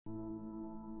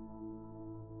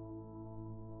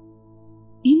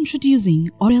Introducing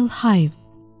OrelHive.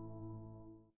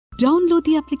 Download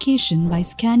the application by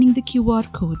scanning the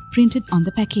QR code printed on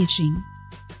the packaging.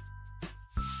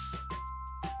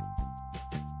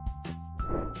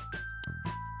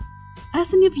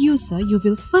 As a new user, you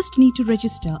will first need to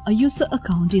register a user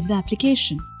account in the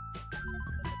application.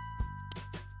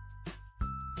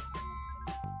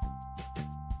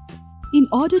 In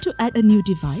order to add a new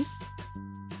device,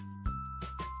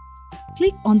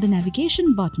 click on the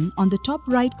navigation button on the top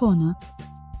right corner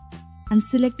and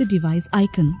select the device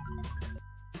icon.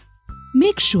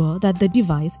 Make sure that the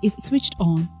device is switched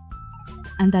on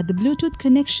and that the Bluetooth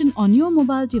connection on your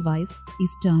mobile device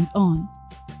is turned on.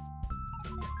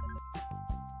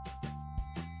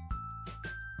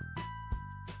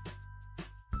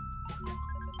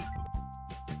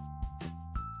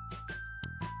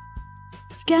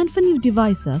 Scan for new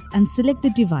devices and select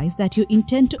the device that you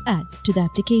intend to add to the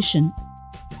application.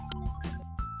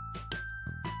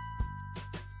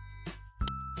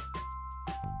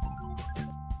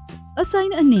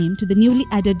 Assign a name to the newly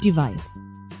added device.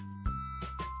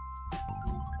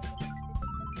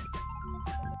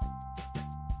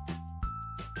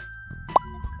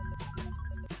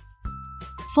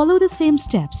 Follow the same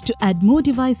steps to add more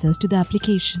devices to the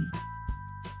application.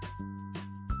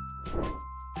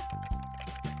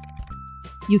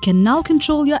 You can now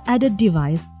control your added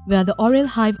device via the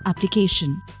OrelHive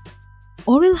application.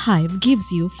 OrelHive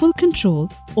gives you full control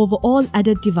over all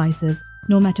added devices,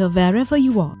 no matter wherever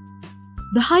you are.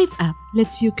 The Hive app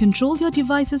lets you control your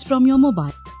devices from your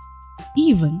mobile,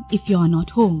 even if you are not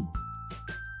home.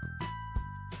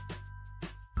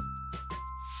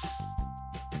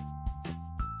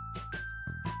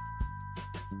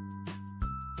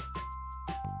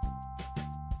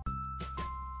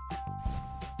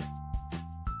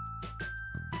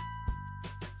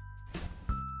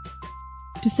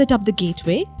 To set up the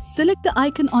gateway, select the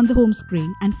icon on the home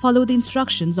screen and follow the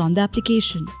instructions on the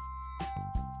application.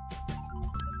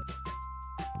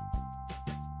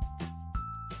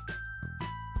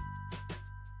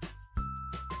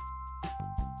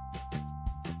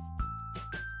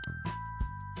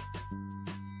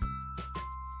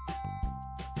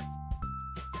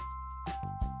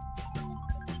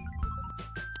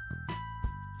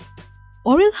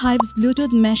 OrelHive's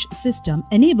Bluetooth mesh system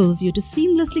enables you to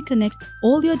seamlessly connect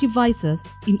all your devices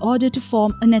in order to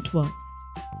form a network.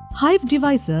 Hive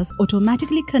devices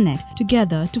automatically connect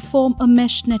together to form a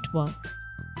mesh network.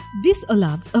 This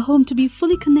allows a home to be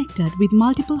fully connected with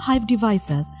multiple Hive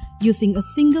devices using a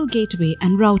single gateway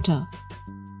and router.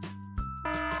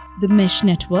 The mesh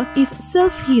network is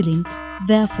self-healing,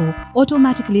 therefore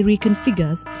automatically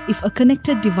reconfigures if a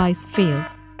connected device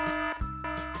fails.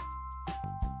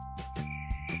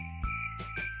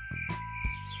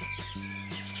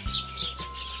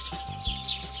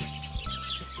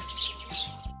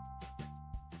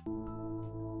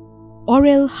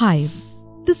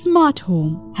 OrelHive, the smart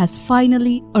home has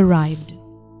finally arrived.